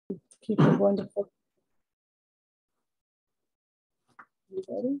keep it going to you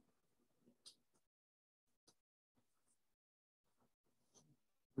ready?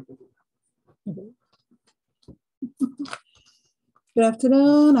 Good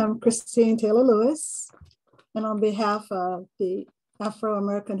afternoon, I'm Christine Taylor-Lewis, and on behalf of the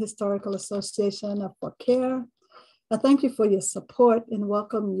Afro-American Historical Association of Fauquier, I thank you for your support and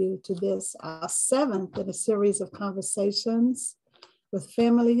welcome you to this, our seventh in a series of conversations with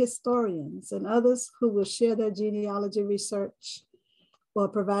family historians and others who will share their genealogy research or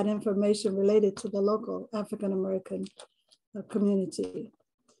provide information related to the local African-American community.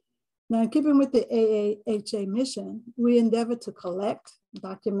 Now, in keeping with the AAHA mission, we endeavor to collect,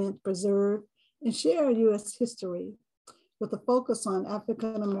 document, preserve, and share U.S. history with a focus on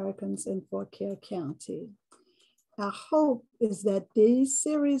African Americans in Fauquier County. Our hope is that these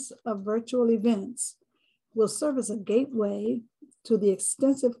series of virtual events will serve as a gateway to the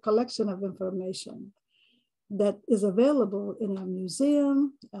extensive collection of information that is available in our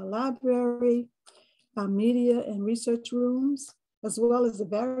museum, our library, our media and research rooms, as well as the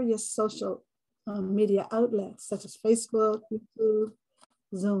various social media outlets such as Facebook, YouTube,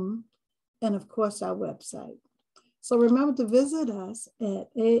 Zoom, and of course our website. So remember to visit us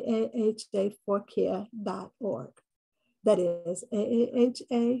at aahafauquier.org. That is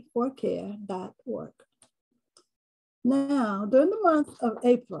aahafauquier.org. Now, during the month of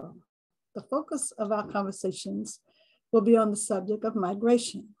April, the focus of our conversations will be on the subject of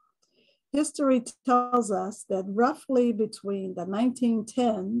migration. History tells us that roughly between the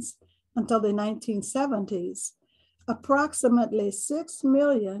 1910s until the 1970s, approximately 6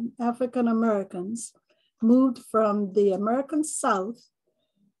 million African Americans moved from the American South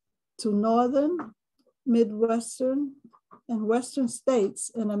to northern, Midwestern, and Western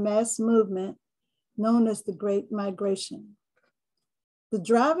states in a mass movement known as the Great Migration. The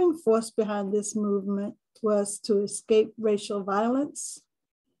driving force behind this movement was to escape racial violence,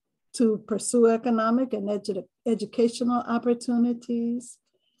 to pursue economic and educational opportunities,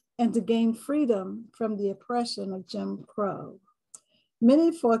 and to gain freedom from the oppression of Jim Crow.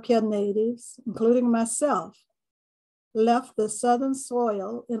 Many Fauquier natives, including myself, left the southern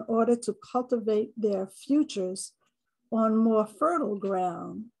soil in order to cultivate their futures on more fertile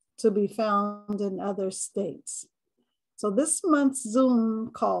ground to be found in other states. So this month's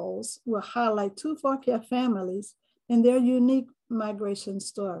Zoom calls will highlight two Fauquier families and their unique migration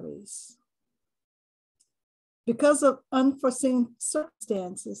stories. Because of unforeseen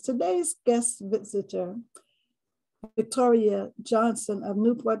circumstances, today's guest visitor, Victoria Johnson of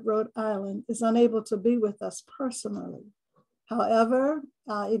Newport, Rhode Island, is unable to be with us personally. However,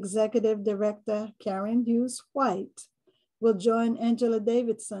 our executive director, Karen Hughes White, will join Angela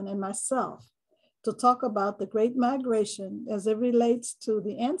Davidson and myself to talk about the Great Migration as it relates to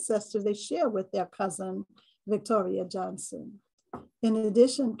the ancestors they share with their cousin, Victoria Johnson. In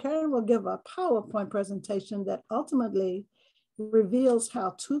addition, Karen will give a PowerPoint presentation that ultimately reveals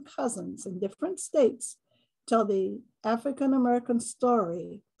how two cousins in different states tell the African-American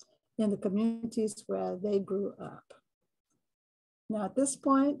story in the communities where they grew up. Now, at this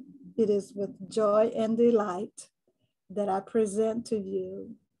point, it is with joy and delight that I present to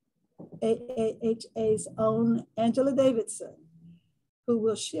you AAHA's own Angela Davidson, who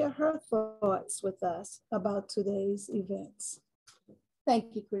will share her thoughts with us about today's events.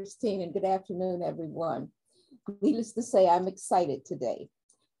 Thank you, Christine, and good afternoon, everyone. Needless to say, I'm excited today.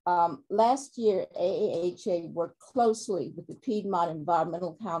 Last year, AAHA worked closely with the Piedmont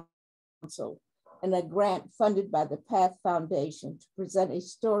Environmental Council and a grant funded by the Path Foundation to present a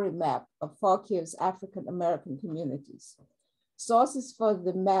story map of Fauquier's African-American communities. Sources for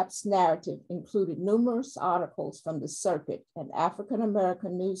the map's narrative included numerous articles from the circuit and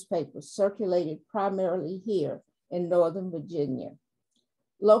African-American newspapers circulated primarily here in Northern Virginia.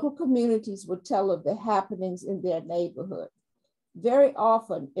 Local communities would tell of the happenings in their neighborhood. Very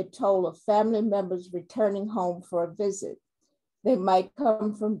often, it told of family members returning home for a visit. They might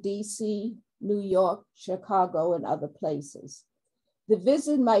come from DC, New York, Chicago, and other places. The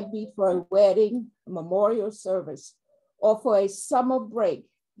visit might be for a wedding, a memorial service, or for a summer break,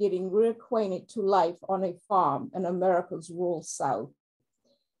 getting reacquainted to life on a farm in America's rural South.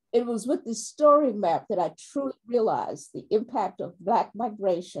 It was with this story map that I truly realized the impact of Black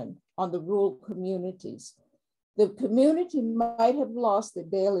migration on the rural communities. The community might have lost the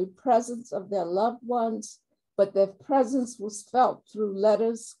daily presence of their loved ones, but their presence was felt through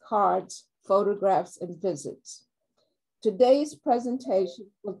letters, cards, photographs, and visits. Today's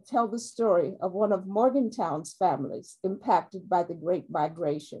presentation will tell the story of one of Morgantown's families impacted by the Great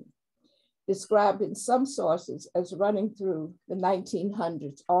Migration. described in some sources as running through the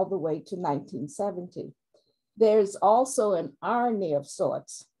 1900s all the way to 1970. There's also an irony of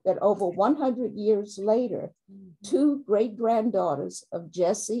sorts that over 100 years later, two great-granddaughters of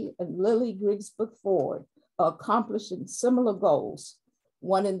Jesse and Lily Grigsby Ford are accomplishing similar goals,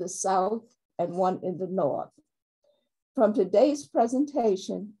 one in the South and one in the North. From today's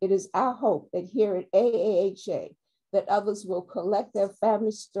presentation, it is our hope that here at AAHA, that others will collect their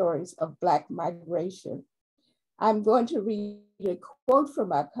family stories of Black migration. I'm going to read a quote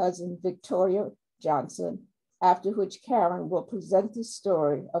from our cousin, Victoria Johnson, after which Karen will present the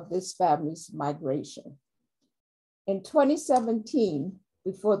story of this family's migration. In 2017,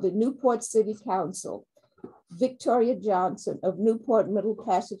 before the Newport City Council, Victoria Johnson of Newport Middle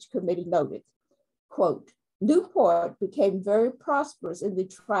Passage Committee noted, quote, "Newport became very prosperous in the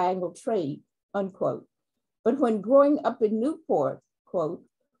triangle trade," unquote. But when growing up in Newport, quote,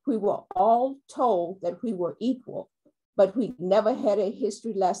 "we were all told that we were equal, but we never had a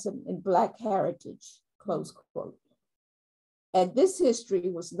history lesson in Black heritage," close quote. And this history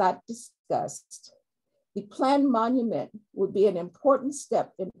was not discussed. The planned monument would be an important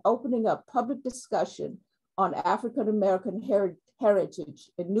step in opening up public discussion on African-American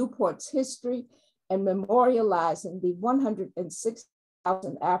heritage in Newport's history and memorializing the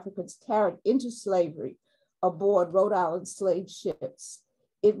 106,000 Africans carried into slavery aboard Rhode Island slave ships.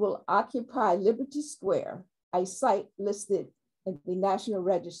 It will occupy Liberty Square, a site listed in the National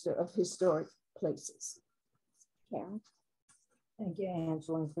Register of Historic Places. Karen. Thank you,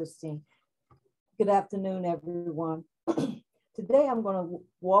 Angela and Christine. Good afternoon, everyone. Today, I'm going to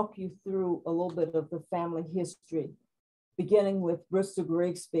walk you through a little bit of the family history, beginning with Bristol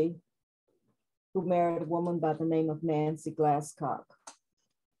Grigsby, who married a woman by the name of Nancy Glasscock.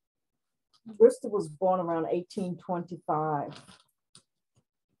 Bristol was born around 1825,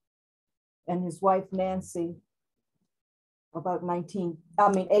 and his wife Nancy, about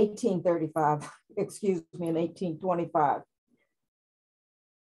 1835, excuse me, in 1825.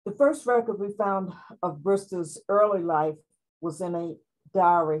 The first record we found of Bristol's early life was in a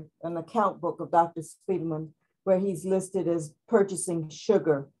diary, an account book of Dr. Speedman, where he's listed as purchasing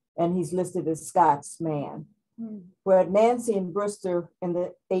sugar, and he's listed as Scott's man. Where Nancy and Bristol in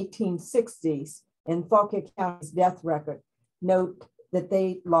the 1860s in Fauquier County's death record note that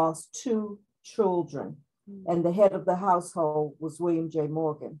they lost 2 children, and the head of the household was William J.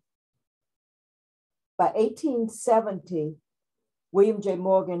 Morgan. By 1870, William J.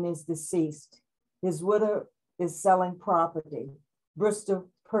 Morgan is deceased. His widow is selling property.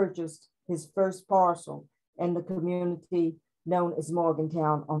 Bristol purchased his first parcel in the community known as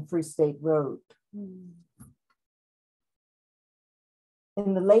Morgantown on Free State Road.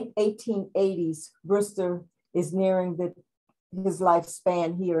 In the late 1880s, Bristol is nearing his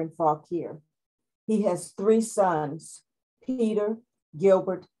lifespan here in Fauquier. He has 3 sons, Peter,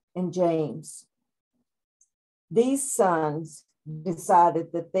 Gilbert, and James. These sons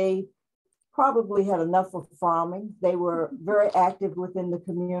decided that they probably had enough of farming. They were very active within the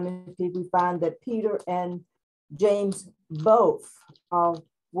community. We find that Peter and James both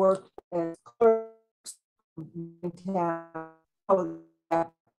worked as clerks in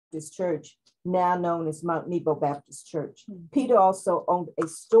Baptist Church, now known as Mount Nebo Baptist Church. Peter also owned a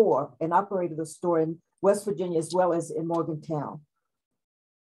store and operated a store in West Virginia as well as in Morgantown.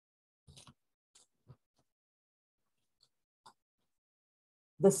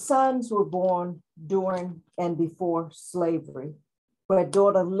 The sons were born during and before slavery, where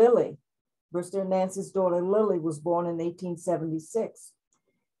daughter Lily, Bristol and Nancy's daughter Lily, was born in 1876,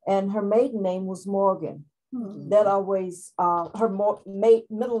 and her maiden name was Morgan. That always, her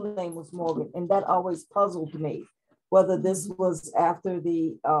middle name was Morgan, and that always puzzled me, whether this was after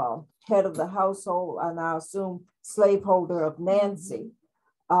the head of the household, and I assume slaveholder of Nancy.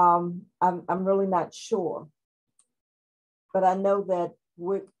 I'm really not sure. But I know that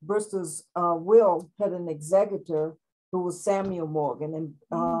Bristol's will had an executor who was Samuel Morgan, and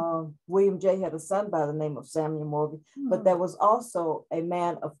William J. had a son by the name of Samuel Morgan, but there was also a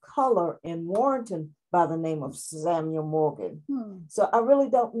man of color in Warrenton by the name of Samuel Morgan. So I really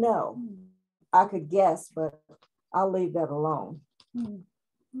don't know. I could guess, but I'll leave that alone.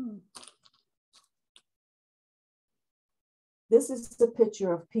 This is a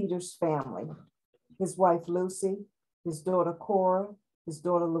picture of Peter's family, his wife Lucy, his daughter Cora, his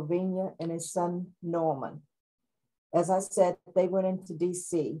daughter Lavinia, and his son Norman. As I said, they went into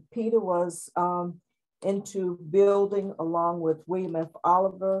DC. Peter was into building along with William F.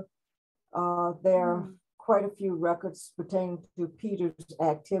 Oliver. There are quite a few records pertaining to Peter's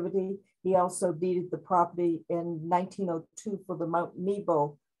activity. He also deeded the property in 1902 for the Mount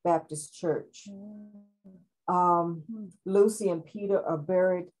Nebo Baptist Church. Lucy and Peter are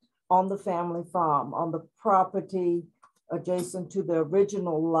buried on the family farm, on the property adjacent to the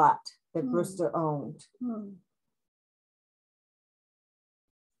original lot that Brewster owned.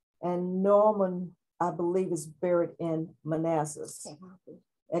 And Norman, I believe, is buried in Manassas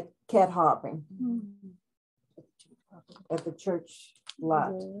at Cat Harping at the church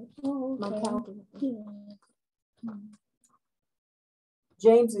lot.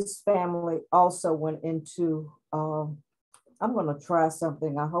 James's family also went into, I'm going to try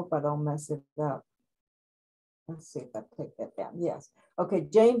something. I hope I don't mess it up. Let's see if I take that down. Yes. Okay.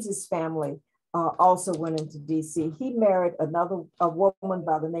 James's family also went into DC. He married a woman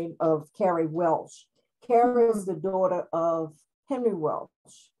by the name of Carrie Welsh. Carrie is the daughter of Henry Welsh.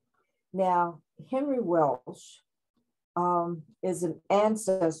 Now, Henry Welsh is an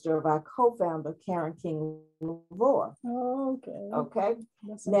ancestor of our co-founder, Karen King Lavore. Oh, okay. Okay.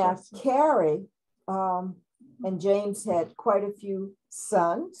 Now, Carrie and James had quite a few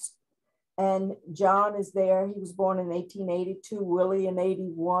sons. And John is there. He was born in 1882, Willie in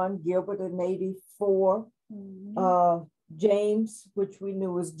 81, Gilbert in 84, James, which we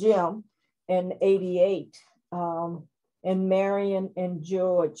knew was Jim, in 88, and Marion and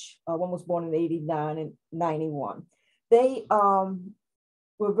George, one was born in 89 and 91. They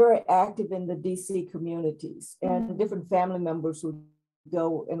were very active in the DC communities, and different family members would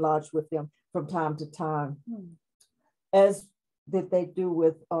go and lodge with them from time to time, as that they do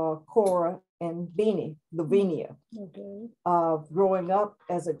with Cora and Lavinia. Okay. Growing up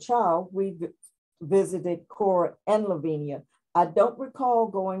as a child, we visited Cora and Lavinia. I don't recall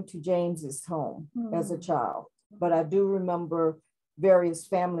going to James's home as a child, but I do remember various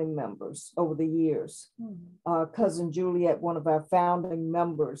family members over the years. Cousin Juliet, one of our founding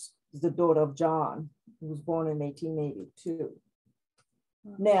members, is the daughter of John, who was born in 1882.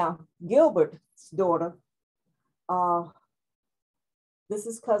 Now, Gilbert's daughter, this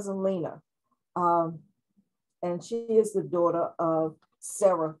is cousin Lena, and she is the daughter of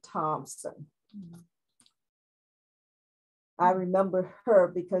Sarah Thompson. I remember her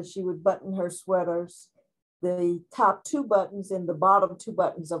because she would button her sweaters, the top two buttons and the bottom two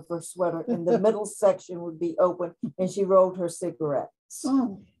buttons of her sweater in the middle section would be open, and she rolled her cigarettes.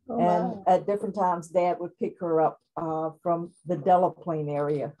 And at different times, Dad would pick her up from the Delaplane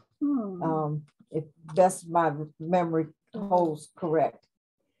area, if that's my memory holds correct.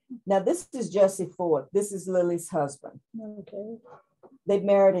 Now, this is Jesse Ford. This is Lily's husband. Okay. They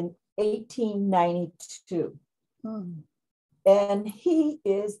married in 1892. And he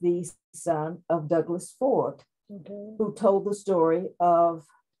is the son of Douglas Ford, who told the story of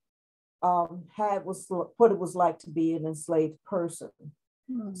what it was like to be an enslaved person.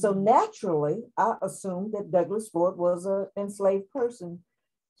 So naturally, I assumed that Douglas Ford was an enslaved person.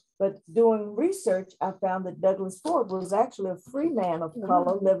 But doing research, I found that Douglas Ford was actually a free man of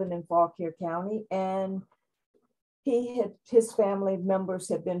color living in Fauquier County, and his family members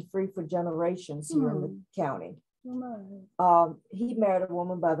had been free for generations here in the county. He married a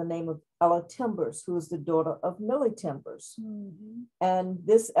woman by the name of Ella Timbers, who is the daughter of Millie Timbers. And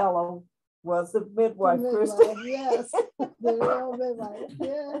this Ella was the midwife, Kristen. Yes, the real midwife,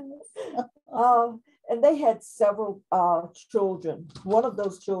 yes. And they had several children. One of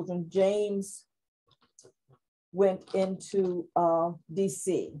those children, James, went into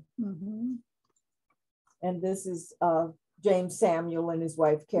DC. And this is James Samuel and his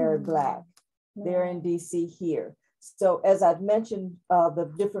wife, Carrie Black. They're in DC here. So as I've mentioned,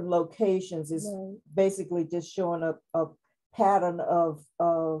 the different locations is basically just showing a pattern of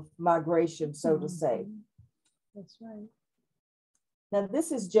migration, so to say. That's right. Now,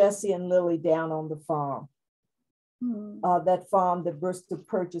 this is Jesse and Lily down on the farm. That farm that Brewster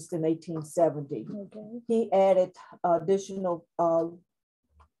purchased in 1870. He added additional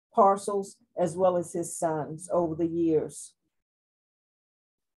parcels as well as his sons over the years.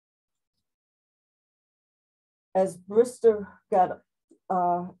 As Brewster got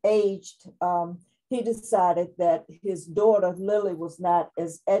aged, he decided that his daughter Lily was not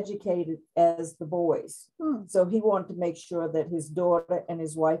as educated as the boys. So he wanted to make sure that his daughter and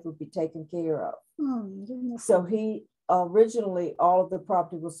his wife would be taken care of. So he originally, all of the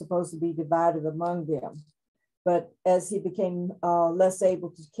property was supposed to be divided among them. But as he became less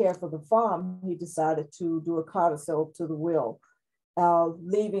able to care for the farm, he decided to do a codicil to the will,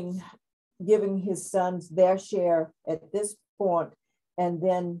 giving his sons their share at this point, and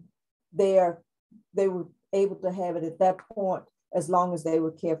then they were able to have it at that point as long as they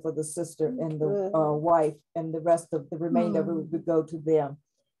would care for the sister and the wife, and the rest of the remainder of it would go to them.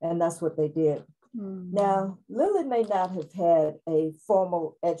 And that's what they did. Now, Lily may not have had a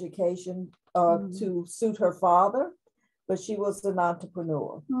formal education to suit her father, but she was an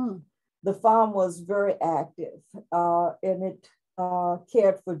entrepreneur. The farm was very active and it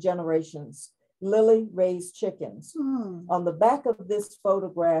cared for generations. Lily raised chickens. On the back of this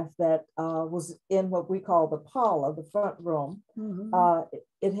photograph that was in what we call the parlor, the front room,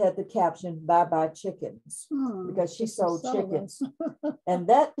 it had the caption, "Bye bye chickens," because she sold chickens. And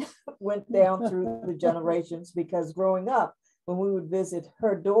that went down through the generations because growing up, when we would visit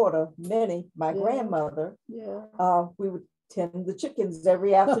her daughter, Minnie, my grandmother, we would tend the chickens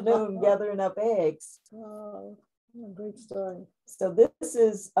every afternoon, gathering up eggs. Oh, great story. So this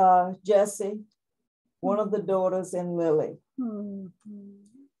is Jessie, one of the daughters, and Lily.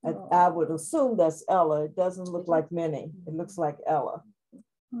 I would assume that's Ella. It doesn't look like Minnie. It looks like Ella.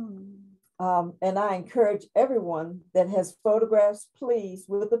 And I encourage everyone that has photographs, please,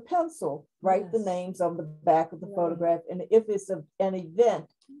 with a pencil, write the names on the back of the photograph. And if it's an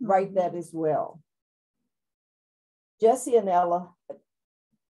event, write that as well. Jessie and Ella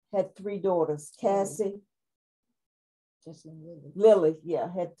had 3 daughters. Cassie, Lily,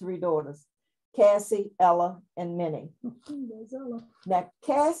 had 3 daughters. Cassie, Ella, and Minnie. There's Ella. Now,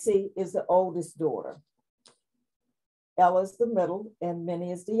 Cassie is the oldest daughter. Ella is the middle, and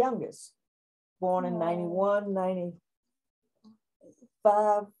Minnie is the youngest. Born in 91,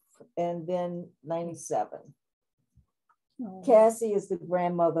 95, and then 97. Cassie is the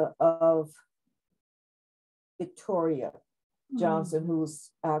grandmother of Victoria Johnson,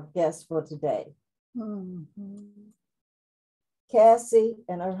 who's our guest for today. Cassie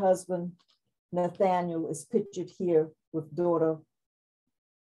and her husband, Nathaniel, is pictured here with daughter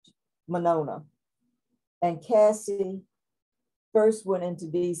Monona. And Cassie first went into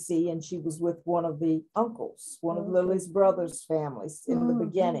DC and she was with one of the uncles, one of Lily's brother's families in the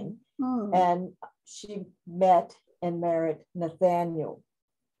beginning. And she met and married Nathaniel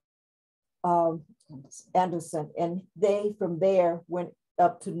Anderson. And they, from there, went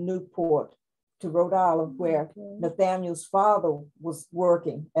up to Newport, to Rhode Island, where Nathaniel's father was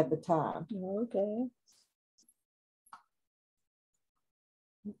working at the time.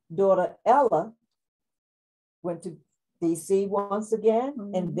 Daughter Ella went to DC once again,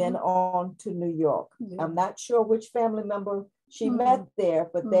 and then on to New York. I'm not sure which family member she met there,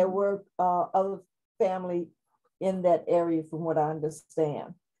 but there were other family in that area from what I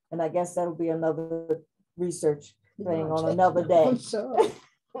understand. And I guess that'll be another research thing on another day.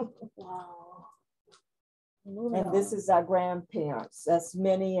 Wow. And this is our grandparents. That's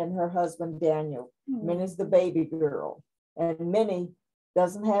Minnie and her husband, Daniel. Minnie's the baby girl. And Minnie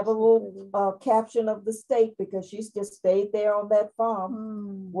doesn't have a little caption of the state because she's just stayed there on that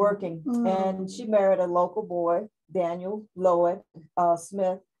farm working. And she married a local boy, Daniel Lloyd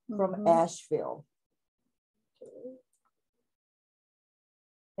Smith from Asheville.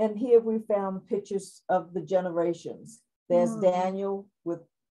 And here we found pictures of the generations. There's Daniel with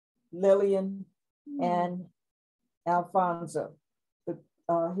Lillian and Alfonso,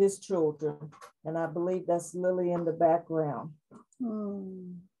 his children. And I believe that's Lily in the background.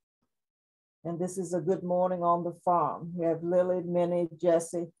 And this is a good morning on the farm. We have Lily, Minnie,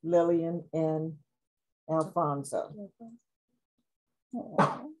 Jessie, Lillian, and Alfonso.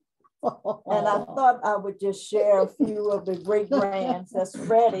 And I thought I would just share a few of the great grands. That's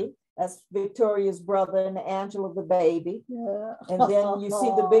Freddie. That's Victoria's brother and Angela, the baby. And then you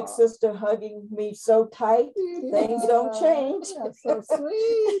see the big sister hugging me so tight. Things don't change. That's so sweet.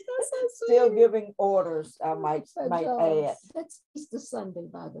 That's so sweet. Still giving orders, I might add. That's Easter Sunday,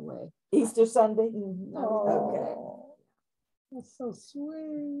 by the way. Easter Sunday? Okay. That's so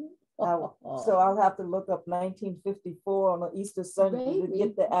sweet. So I'll have to look up 1954 on Easter Sunday to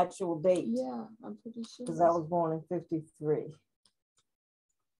get the actual date. Yeah, I'm pretty sure. Because I was born in 53.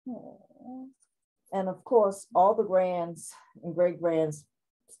 And of course, all the grands and great grands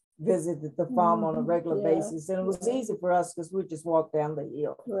visited the farm on a regular basis. And it was easy for us because we just walked down the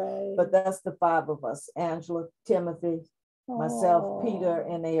hill. But that's the 5 of us: Angela, Timothy, myself, Peter,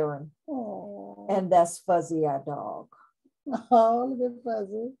 and Aaron. And that's Fuzzy, our dog. Oh, look at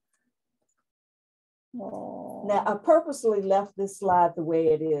Fuzzy. Now, I purposely left this slide the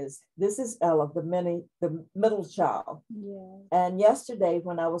way it is. This is Ella, the middle child. And yesterday,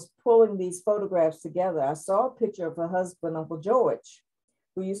 when I was pulling these photographs together, I saw a picture of her husband, Uncle George,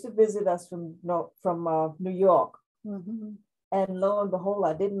 who used to visit us from New York. And lo and behold,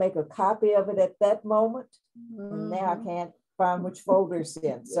 I didn't make a copy of it at that moment. And now I can't find which folder it's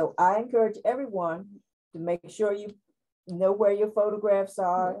in. So I encourage everyone to make sure you know where your photographs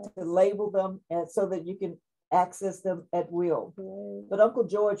are, to label them, and so that you can access them at will. But Uncle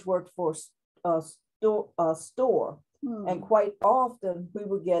George worked for store. And quite often we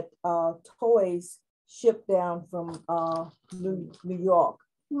would get toys shipped down from New York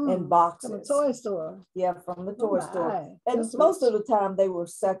in boxes. From the toy store. Yeah, from the toy store. And That's most of the time they were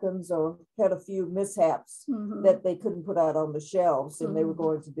seconds or had a few mishaps that they couldn't put out on the shelves and they were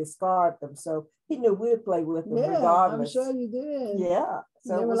going to discard them. So he knew we'd play with them regardless. I'm sure you did. Yeah,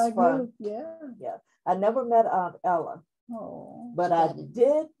 so they it were was like fun. you. Yeah. I never met Aunt Ella, but I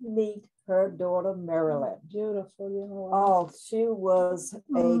did meet her daughter, Marilyn. Beautiful young woman. Oh, she was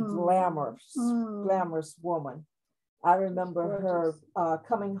a glamorous woman. I remember her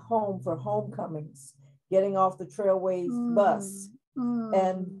coming home for homecomings, getting off the Trailways bus,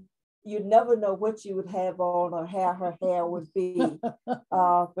 and you never know what you would have on or how her hair would be,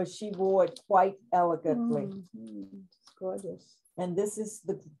 but she wore it quite elegantly. It's gorgeous. And this is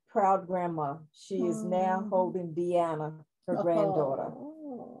the proud grandma. She is now holding Deanna, her granddaughter.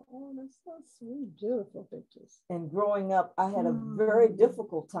 Oh, that's so sweet. Beautiful pictures. And growing up, I had a very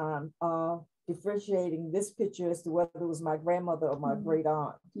difficult time differentiating this picture as to whether it was my grandmother or my great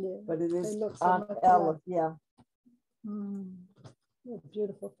aunt. Yeah. But it is so Aunt Ella. Yeah. What a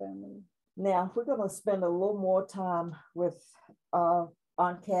beautiful family. Now we're going to spend a little more time with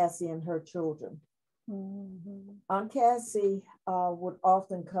Aunt Cassie and her children. Aunt Cassie would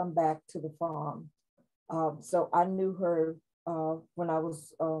often come back to the farm. So I knew her when I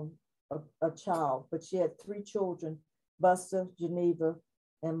was a child, but she had 3 children, Buster, Geneva,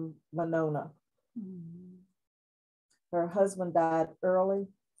 and Monona. Her husband died early,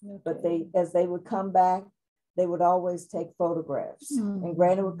 but as they would come back, they would always take photographs. And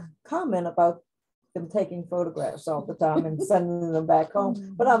Granny would comment about them taking photographs all the time and sending them back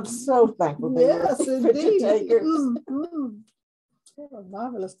home. But I'm so thankful they were picture takers. What a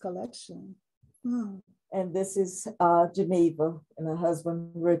marvelous collection. And this is Geneva and her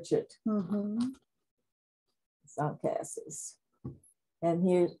husband, Richard. It's Aunt Cassie's. And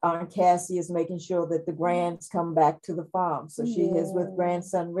here Aunt Cassie is making sure that the grands come back to the farm. So she is with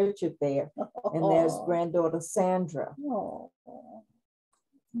grandson Richard there. And there's granddaughter Sandra.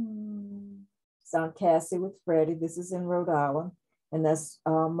 It's Aunt Cassie with Freddie. This is in Rhode Island. And that's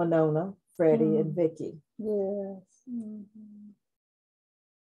Monona, Freddie, and Vicky. Yes.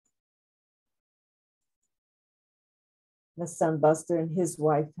 The son Buster and his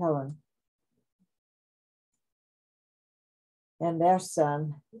wife Helen. And their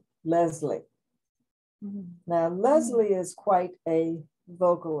son, Leslie. Now, Leslie is quite a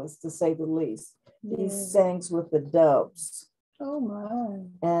vocalist, to say the least. He sings with the Doves. Oh, my.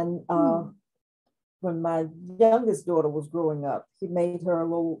 And when my youngest daughter was growing up, he made her a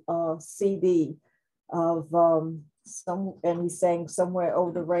little CD of and he sang Somewhere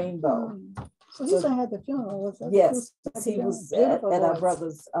Over the Rainbow. So he sang at the funeral. Yes, he was at our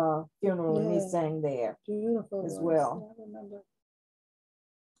brother's funeral, and he sang there as well. Yeah, I remember.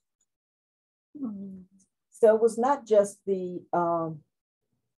 So it was not just the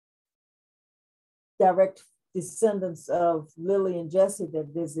direct descendants of Lily and Jesse that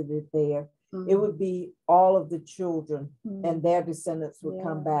visited there. It would be all of the children and their descendants would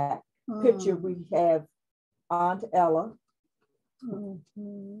come back. Picture, we have Aunt Ella,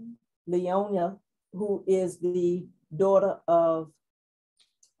 Leonia, who is the daughter of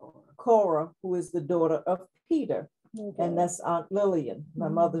Cora, who is the daughter of Peter. And that's Aunt Lillian, my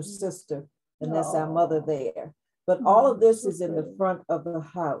mother's sister. And that's our mother there. But all of this is in the front of the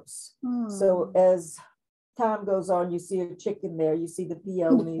house. So as time goes on, you see a chicken there, you see the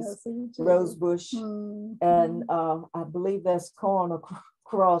peonies, rose bush, and I believe there's corn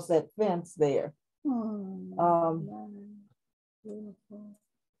across that fence there.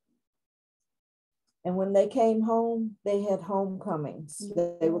 And when they came home, they had homecomings.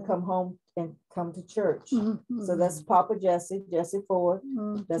 They would come home and come to church. So that's Papa Jesse, Jesse Ford,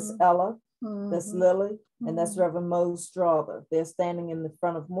 that's Ella, that's Lily, and that's Reverend Mose Strawther. They're standing in the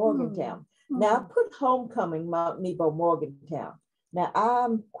front of Morgantown. Now I put homecoming Mount Nebo, Morgantown. Now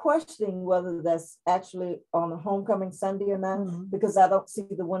I'm questioning whether that's actually on a homecoming Sunday or not, because I don't see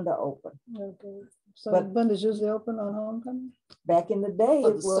the window open. So the windows usually open on homecoming? Back in the day,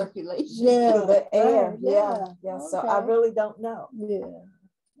 For the circulation. For the air. Right, Yeah. So I really don't know.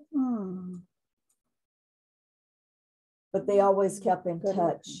 But they always kept in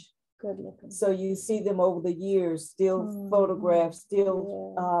touch. Good looking. So you see them over the years, still photographs,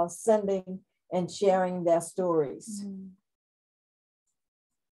 still sending and sharing their stories.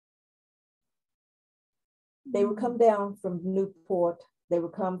 They would come down from Newport. They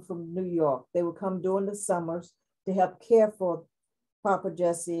would come from New York. They would come during the summers to help care for Papa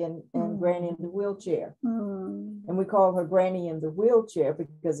Jesse and Granny in the wheelchair. Mm. And we call her Granny in the wheelchair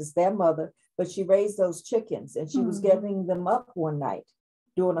because it's their mother, but she raised those chickens and she was getting them up one night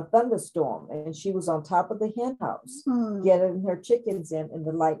during a thunderstorm. And she was on top of the hen house, getting her chickens in, and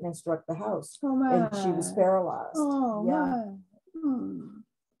the lightning struck the house. Oh, and she was paralyzed. Oh, yeah.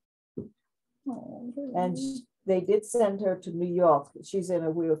 Oh, And they did send her to New York. She's in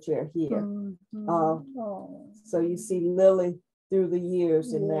a wheelchair here. So you see Lily through the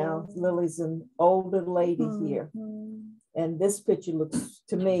years, and now Lily's an older lady here. And this picture looks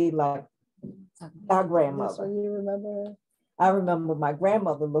to me like our grandmother. So you remember her? I remember my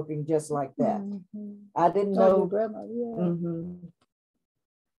grandmother looking just like that. I didn't know. Your grandmother,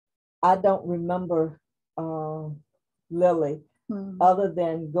 I don't remember Lily other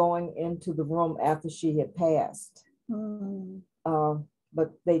than going into the room after she had passed.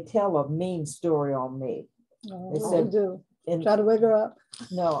 But they tell a mean story on me. Oh, they what said, do? Try to wake her up?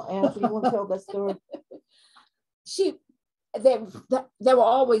 No, Anthony, you want to tell that story? There were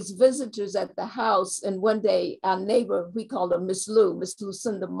always visitors at the house. And one day our neighbor, we called her Miss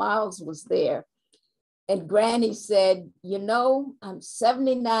Lucinda Miles was there. And Granny said, you know, I'm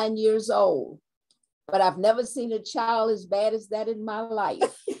 79 years old, but I've never seen a child as bad as that in my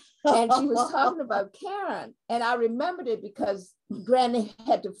life. And she was talking about Karen. And I remembered it because Granny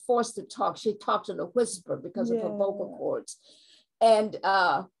had to force to talk. She talked in a whisper because of her vocal cords. And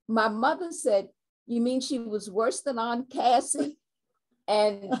my mother said, you mean she was worse than Aunt Cassie?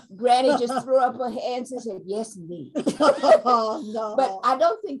 And Granny just threw up her hands and said, yes, me. No. But I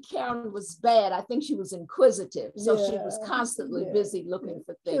don't think Karen was bad. I think she was inquisitive. So she was constantly busy looking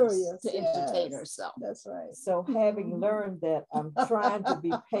for things to entertain herself. That's right. So having learned that, I'm trying to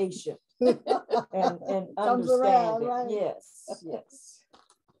be patient and understand it. Right? Yes.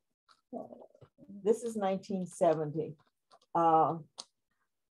 This is 1970.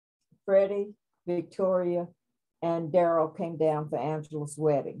 Freddie, Victoria, and Daryl came down for Angela's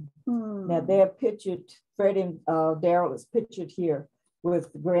wedding. Now they're pictured, Freddie and Daryl is pictured here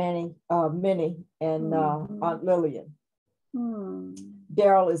with Granny Minnie and Aunt Lillian.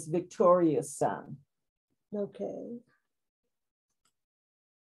 Daryl is Victoria's son. Okay.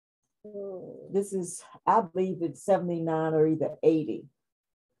 This is, I believe it's 79 or either 80.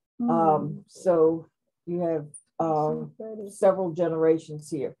 So you have several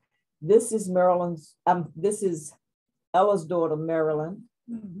generations here. This is this is Ella's daughter, Marilyn.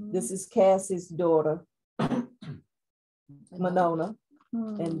 This is Cassie's daughter, Monona.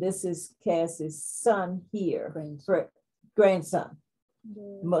 And this is Cassie's son here, grandson,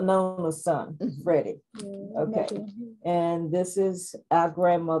 Monona's son, Freddie. Okay. And this is our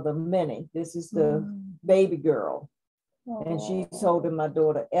grandmother, Minnie. This is the baby girl. And she's holding my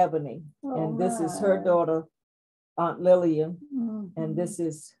daughter, Ebony. And this is her daughter, Aunt Lillian, and this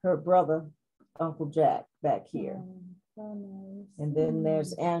is her brother, Uncle Jack, back here. And then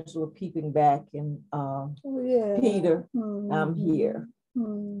there's Angela peeping back, and Peter, I'm here.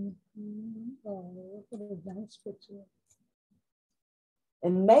 Oh, what a nice picture.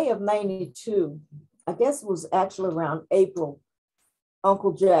 In May of '92, I guess it was actually around April,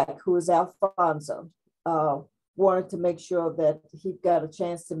 Uncle Jack, who is Alfonso, wanted to make sure that he got a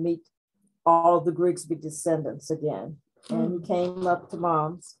chance to meet all of the Grigsby descendants again. And he came up to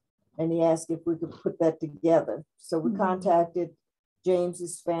Mom's and he asked if we could put that together. So we contacted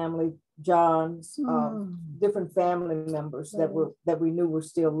James's family, John's, different family members that we knew were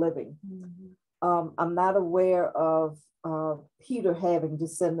still living. I'm not aware of Peter having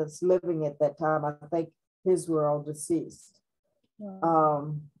descendants living at that time. I think his were all deceased.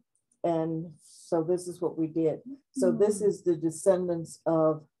 And so this is what we did. So this is the descendants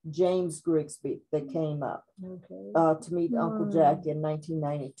of James Grigsby that came up to meet Uncle Jack in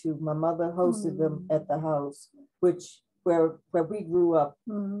 1992. My mother hosted them at the house, which where we grew up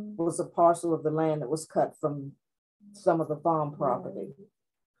was a parcel of the land that was cut from some of the farm property.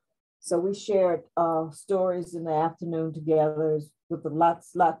 So we shared stories in the afternoon together with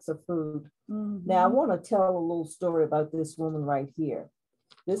lots of food. Now I want to tell a little story about this woman right here.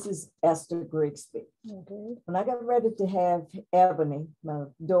 This is Esther Grigsby. When I got ready to have Ebony, my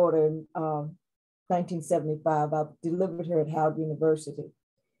daughter, in 1975, I delivered her at Howard University.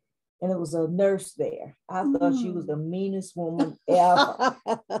 And there was a nurse there. I thought she was the meanest woman ever.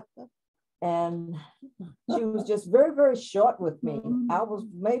 And she was just very, very short with me. I was,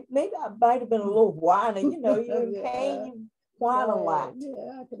 maybe I might have been a little whiny, you know, you're in pain, you whine a lot.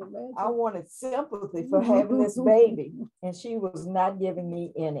 Yeah, I can imagine. I wanted sympathy for having this baby, and she was not giving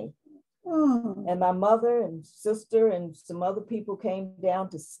me any. And my mother and sister and some other people came down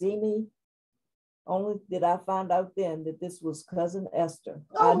to see me. Only did I find out then that this was Cousin Esther.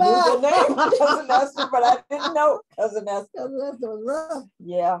 Oh, I knew the name Cousin Esther, but I didn't know Cousin Esther. Cousin Esther was rough.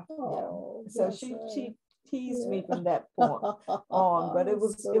 Yeah. Oh, So she teased me from that point on, but it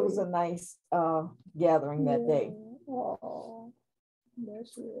was a nice gathering that day. Oh, there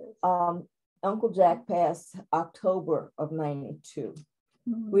she is. Uncle Jack passed October of 92.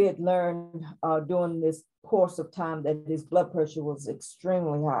 We had learned during this course of time that his blood pressure was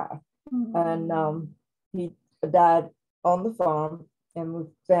extremely high. And he died on the farm, and we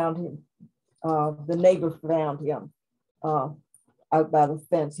found him, the neighbor found him out by the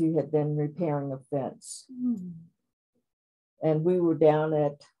fence. He had been repairing a fence. And we were down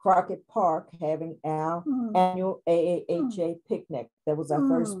at Crockett Park having our annual AAHA picnic. That was our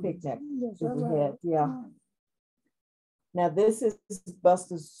first picnic that we had, yeah. Now this is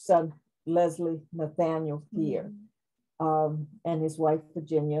Buster's son, Leslie Nathaniel here, and his wife,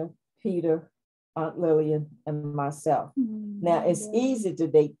 Virginia, Peter, Aunt Lillian, and myself. Now it's easy to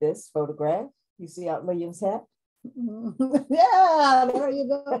date this photograph. You see Aunt Lillian's hat? Yeah, there you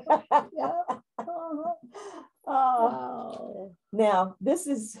go. Yeah. Wow. Now this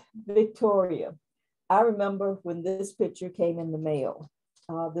is Victoria. I remember when this picture came in the mail.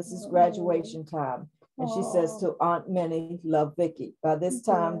 This is graduation time. And she says to Aunt Minnie, love Vicky. By this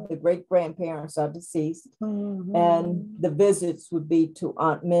time, the great-grandparents are deceased, and the visits would be to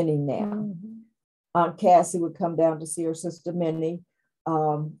Aunt Minnie now. Aunt Cassie would come down to see her sister Minnie,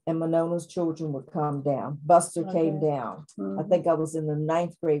 and Monona's children would come down. Buster came down. I think I was in the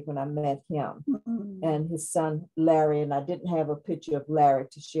 9th grade when I met him, and his son Larry, and I didn't have a picture of Larry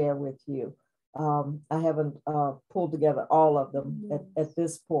to share with you. I haven't pulled together all of them at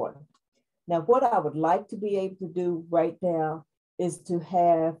this point. Now, what I would like to be able to do right now is to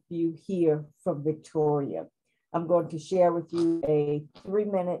have you hear from Victoria. I'm going to share with you a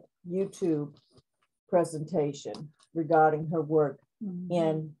 3-minute YouTube presentation regarding her work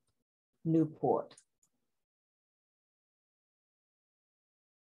in Newport.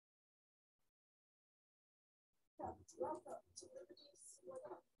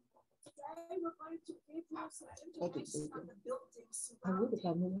 Today we're going to give you some information on the buildings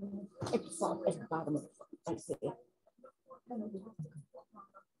surrounding It's at the bottom of it. We'll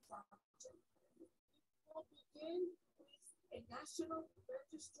begin with a National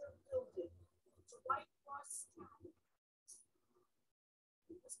Register building. It's a White Cross town.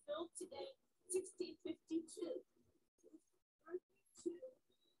 It was built today, 1652.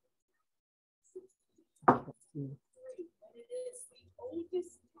 And it is the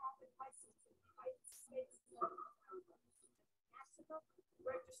oldest cabin license in the United States. National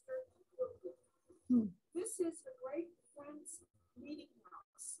Register building. This is the Great Friends Meeting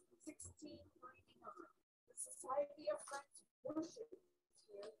House, 1699. The Society of Friends Worship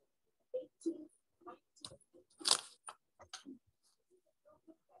here, 1819.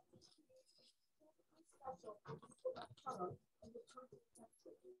 Special for people of color in the 20th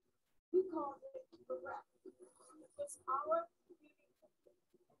century. We call it the rep. Because our community and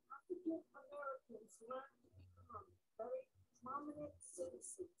African Americans learned to become very prominent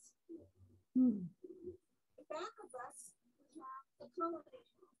citizens. The back of us, we have the Colony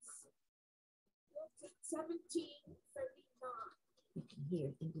House, built in 1739.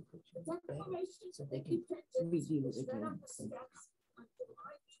 Here in the picture, The Declaration so of they can Independence review was it read again. on the steps on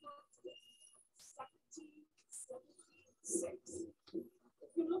July 20th, 1776.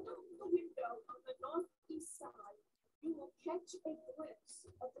 If you look out the window on the northeast side, you will catch a glimpse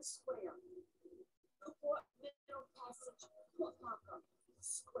of the square. Newport Middle Passage, Footlocker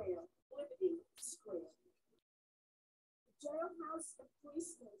Square, Liberty Square. The jailhouse and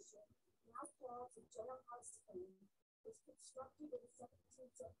police station, now called the jailhouse inn, was constructed in the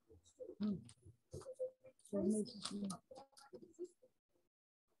 17th century too. It was a replacement of former existing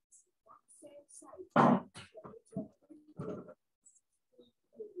that same site.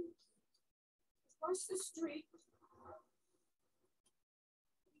 Across the street,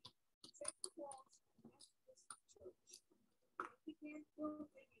 began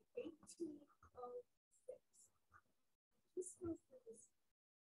building in 1806. This was the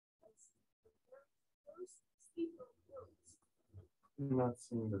very first steeple built. I'm not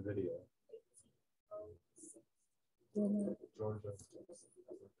seeing the video. 1806. Georgia. This is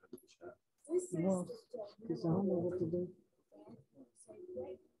No, because I don't know what to do.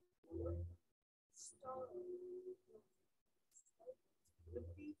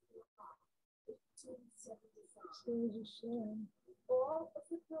 All of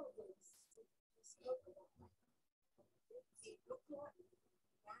the buildings we spoke about, the Newport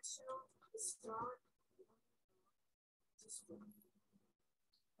National Historic District. And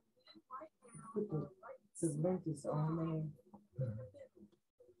then This link is on there.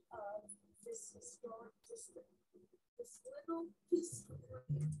 This historic district, this little piece of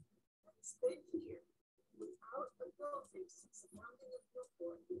land has been here without a building since the founding of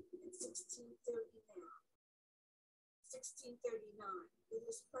Newport in 1639. It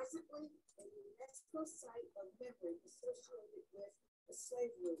is presently a UNESCO site of memory associated with the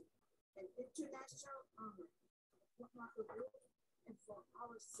slavery and international honor and for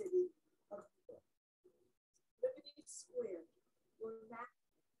our city of Newport. Liberty Square will now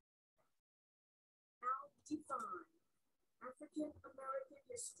define African-American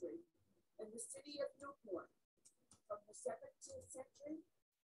history in the city of Newport from the 17th century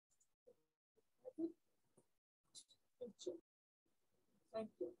to the future. Thank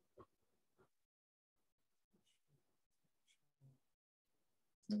you.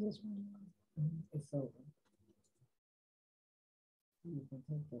 It's over. You can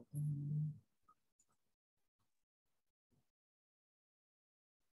take that down.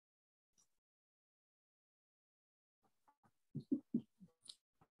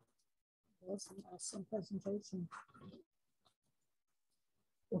 That's an awesome presentation.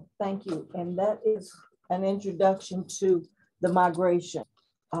 Well, thank you. And that is an introduction to the migration,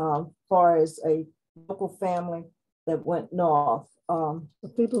 far as a local family that went north. For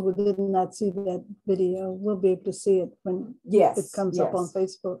people who did not see that video, will be able to see it when it comes up on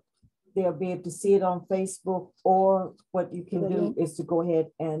Facebook. They'll be able to see it on Facebook, or what you can do is to go ahead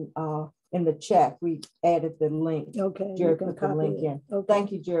and in the chat, we added the link. Okay. Jerry put the link in. Okay.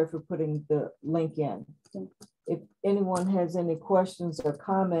 Thank you, Jerry, for putting the link in. If anyone has any questions or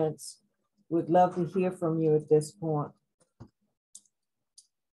comments, we'd love to hear from you at this point.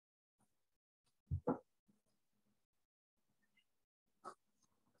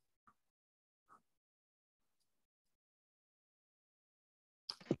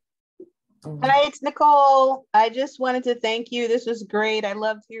 Hi, it's Nicole. I just wanted to thank you. This was great. I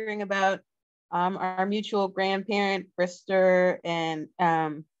loved hearing about our mutual grandparent, Brister, and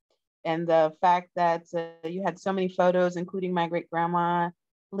the fact that you had so many photos, including my great grandma,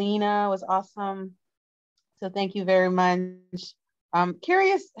 Lena, was awesome. So thank you very much.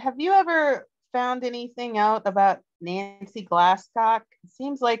 Curious, have you ever found anything out about Nancy Glasscock? It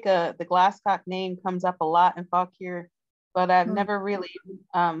seems like the Glasscock name comes up a lot in Fauquier, but I've never really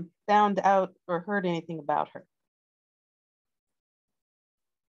found out or heard anything about her.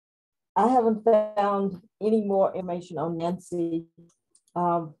 I haven't found any more information on Nancy.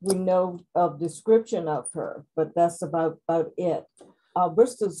 We know of description of her, but that's about it.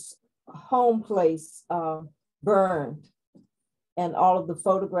 Bristol's home place burned, and all of the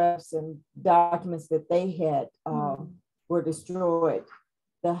photographs and documents that they had were destroyed.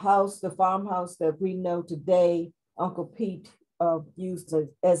 The house, the farmhouse that we know today, Uncle Pete used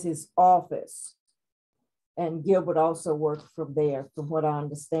as his office, and Gilbert also worked from there, from what I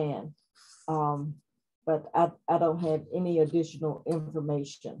understand. But I don't have any additional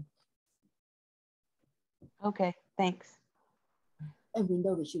information. Okay, thanks. And we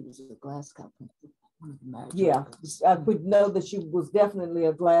know that she was a Glasscock. Yeah, I would know that she was definitely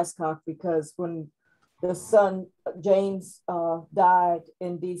a Glasscock, because when the son, James, died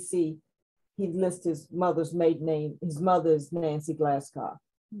in DC, he lists his mother's maiden name. His mother is Nancy Glasscock.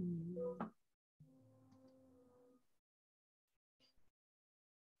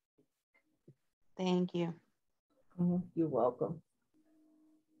 Thank you. You're welcome.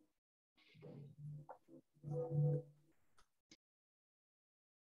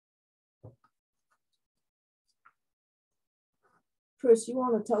 Chris, you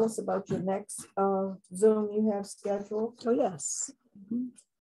want to tell us about your next Zoom you have scheduled? Oh, yes.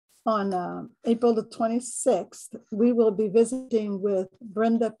 On April the 26th, we will be visiting with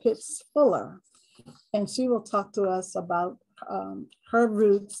Brenda Pitts Fuller, and she will talk to us about her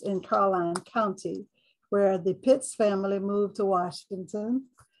roots in Caroline County, where the Pitts family moved to Washington.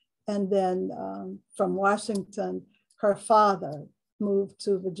 And then from Washington, her father moved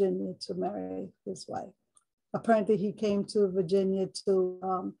to Virginia to marry his wife. Apparently he came to Virginia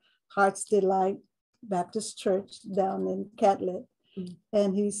to Heart's Delight Baptist Church down in Catlett.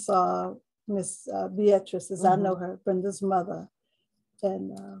 And he saw Miss Beatrice, as I know her, Brenda's mother,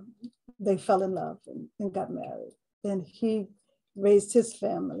 and they fell in love and got married. And he raised his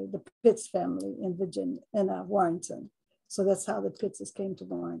family, the Pitts family, in Virginia, in Warrenton. So that's how the Pittses came to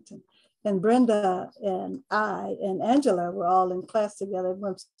Warrenton. And Brenda and I and Angela were all in class together at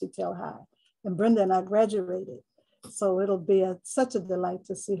Winston-Salem High. And Brenda and I graduated. So it'll be such a delight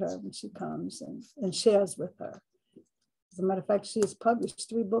to see her when she comes and shares with her. As a matter of fact, she has published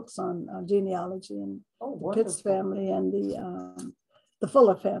 3 books on genealogy and the Pitts family and the the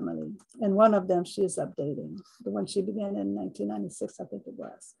Fuller family. And one of them she is updating, the one she began in 1996, I think it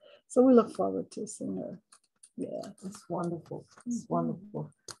was. So we look forward to seeing her. Yeah. It's wonderful. It's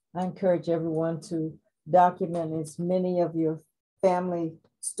wonderful. I encourage everyone to document as many of your family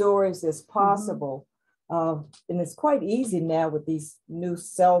stories as possible. And it's quite easy now with these new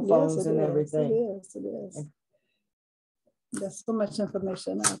cell phones and everything. It is. There's so much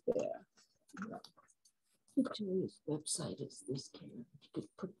information out there. Victoria's website is this, Karen. You could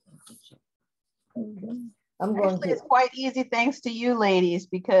put Actually, it's quite easy thanks to you ladies,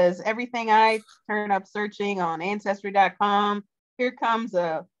 because everything I turn up searching on Ancestry.com, here comes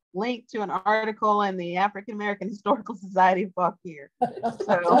a link to an article in the African-American Historical Society of Fauquier.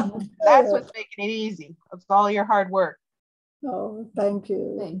 So that's what's making it easy. It's all your hard work. Oh, thank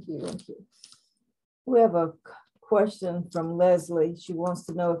you. Thank you. Thank you. We have a question from Leslie. She wants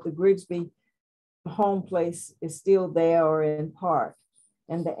to know if the Grigsby home place is still there or in part.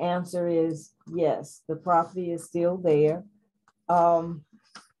 And the answer is yes, the property is still there. The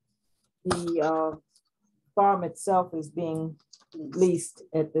farm itself is being leased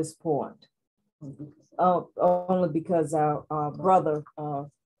at this point. Only because our brother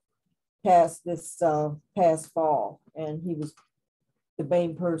passed this past fall, and he was the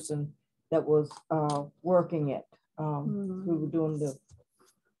main person that was working it. We were doing the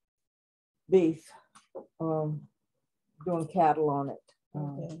beef, doing cattle on it.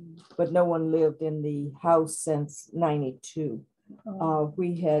 But no one lived in the house since 92.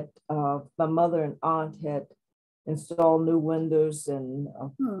 We had, my mother and aunt had installed new windows and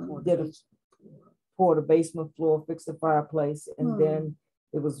poured a basement floor, fixed the fireplace, and then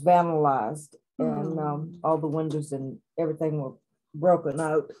it was vandalized, and all the windows and everything were broken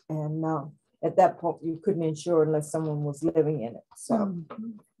out. And at that point, you couldn't insure unless someone was living in it. So,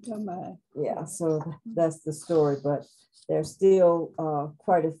 yeah, so that's the story. But there's still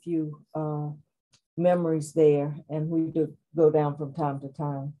quite a few memories there, and we do go down from time to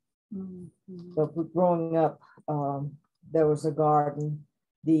time. But growing up, there was a garden.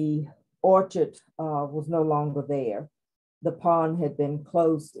 The orchard was no longer there. The pond had been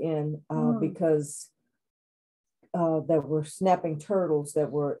closed in because there were snapping turtles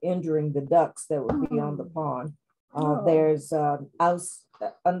that were injuring the ducks that would be on the pond. There's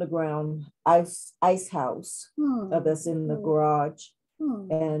underground ice house that's in the garage.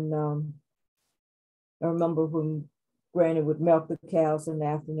 And I remember when Granny would milk the cows in the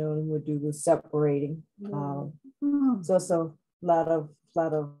afternoon and would do the separating. So it's a lot of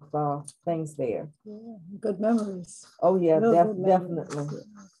things there. Yeah, good memories. Oh yeah, Real definitely.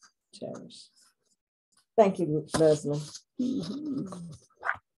 Cherish. Thank you, Leslie.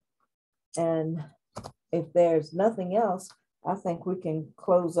 And if there's nothing else, I think we can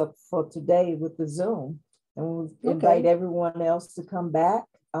close up for today with the Zoom, and we'll invite everyone else to come back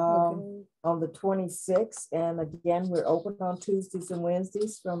on the 26th. And again, we're open on Tuesdays and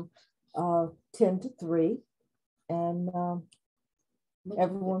Wednesdays from 10 to 3. And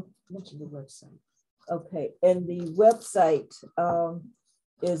everyone mention the website. Okay, and the website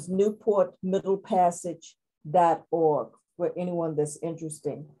is newportmiddlepassage.org for anyone that's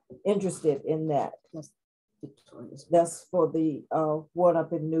interested in that. That's for the one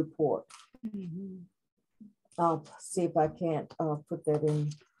up in Newport. I'll see if I can't put that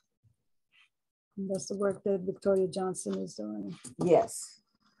in. That's the work that Victoria Johnson is doing. Yes.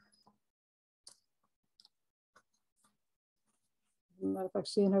 Matter of fact,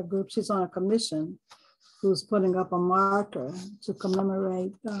 she in her group, she's on a commission who's putting up a marker to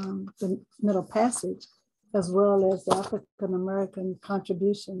commemorate the Middle Passage, as well as the African-American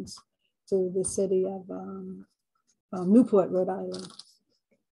contributions to the city of Newport, Rhode Island.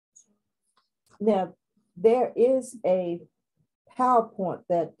 Now, there is a PowerPoint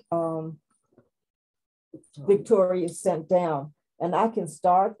that Victoria sent down, and I can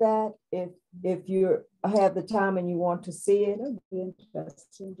start that if you have the time and you want to see it. That'd be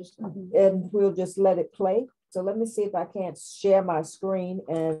interesting. And we'll just let it play. So let me see if I can't share my screen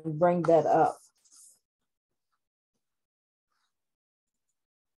and bring that up.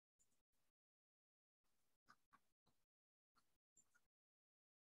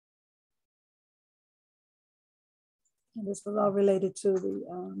 And this is all related to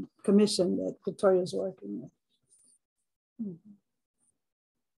the commission that Victoria's working with.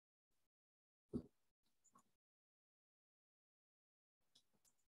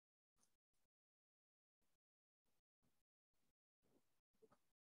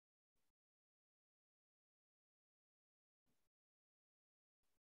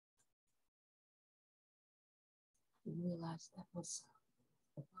 Realize that was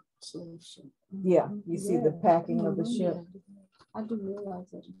a slave ship. Yeah, you see the packing of the ship. I didn't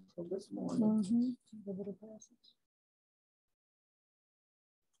realize that until this morning. The little passage.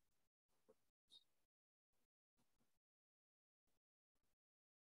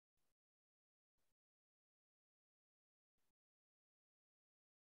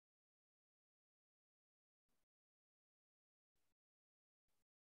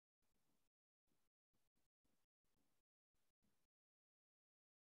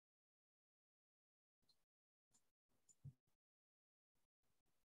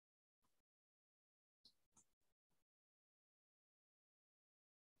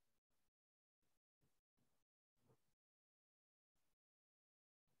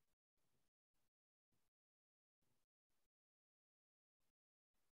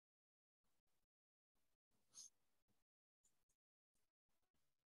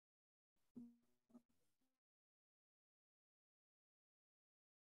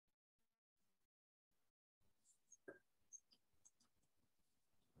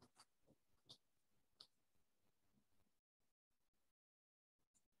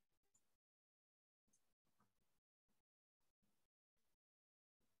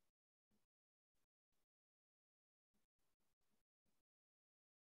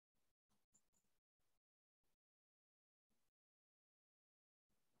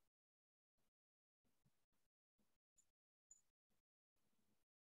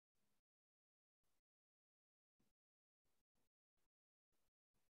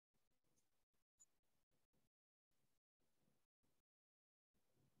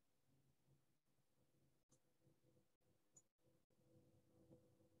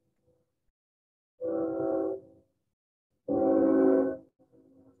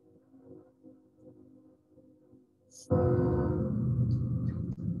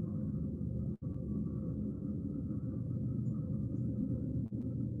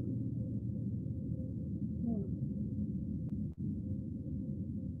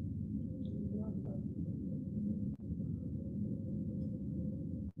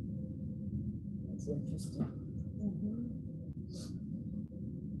 That's interesting.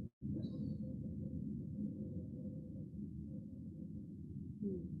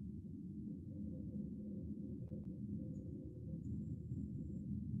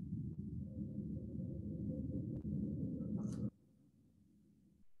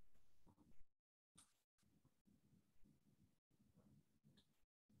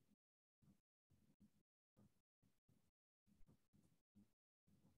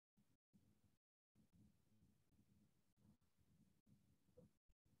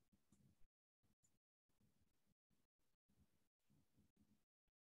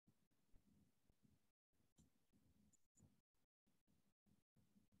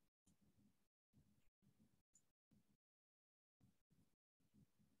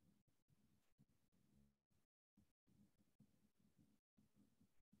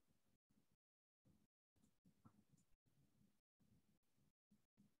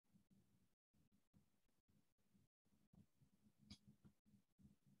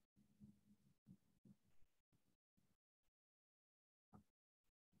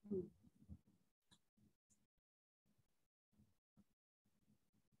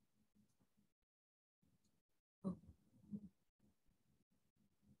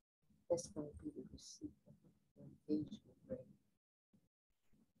 That's going to be the receipt of the engagement ring.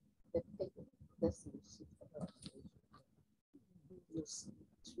 The paper, that's the receipt of her engagement ring. You'll see,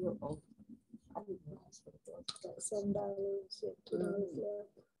 it's real old. I didn't realize what it was. $7, $2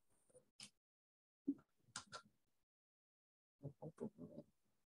 left.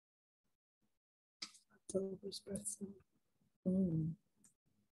 October's birthday.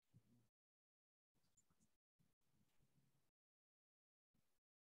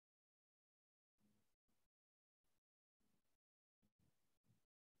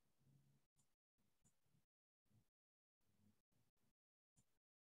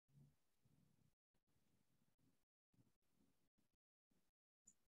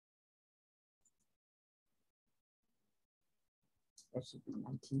 That should be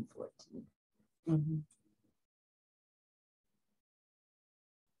 1914.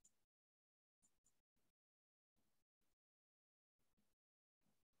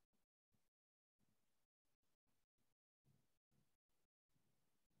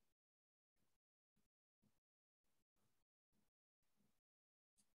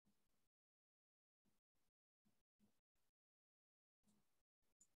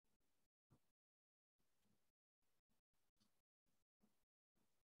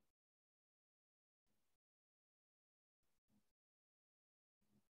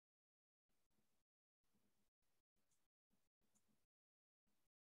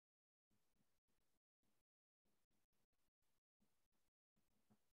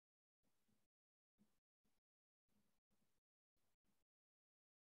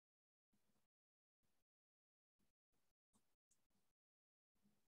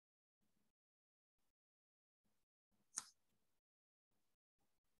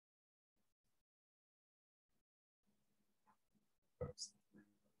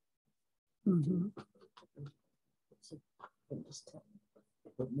 Mhm. Just tell me.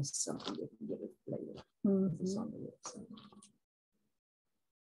 If we miss something, we can get it later. Mhm. It's on the website.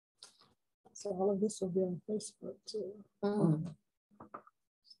 So all of this will be on Facebook too. Mm.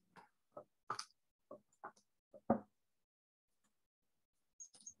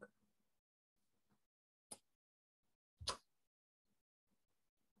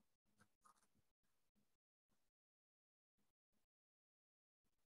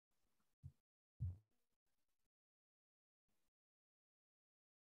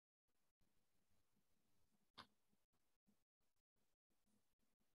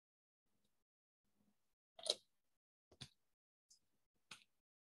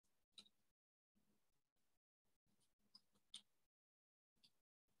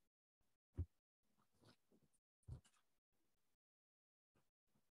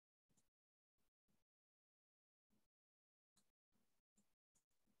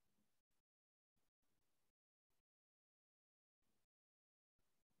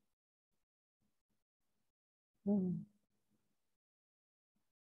 Mm.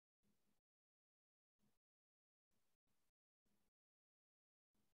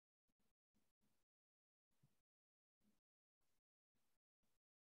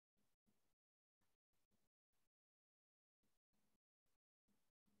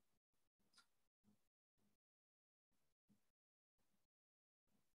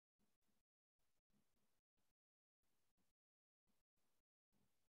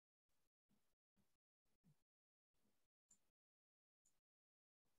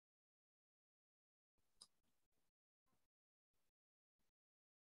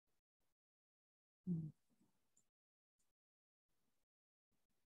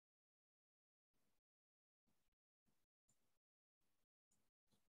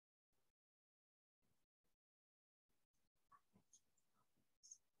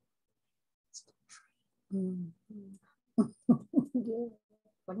 Mm. Yeah,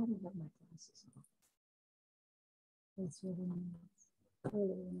 But I don't have my glasses on. that's really nice.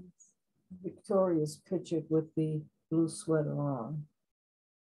 Really nice. Victoria's pictured with the blue sweater on.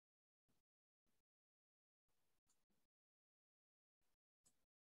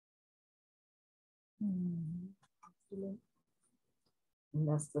 Mm. And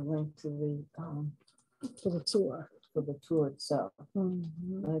that's the link to For the tour. the tour itself.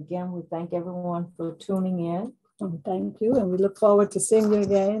 Mhm. And again, we thank everyone for tuning in. And thank you, and we look forward to seeing you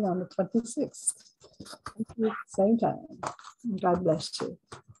again on the 26th. Thank you. Same time. God bless you.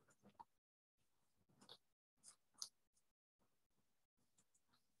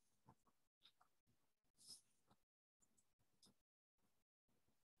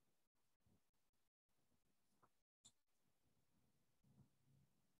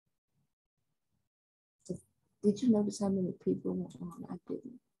 Did you notice how many people were on? I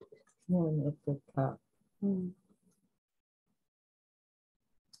didn't. Here at the top. Mm.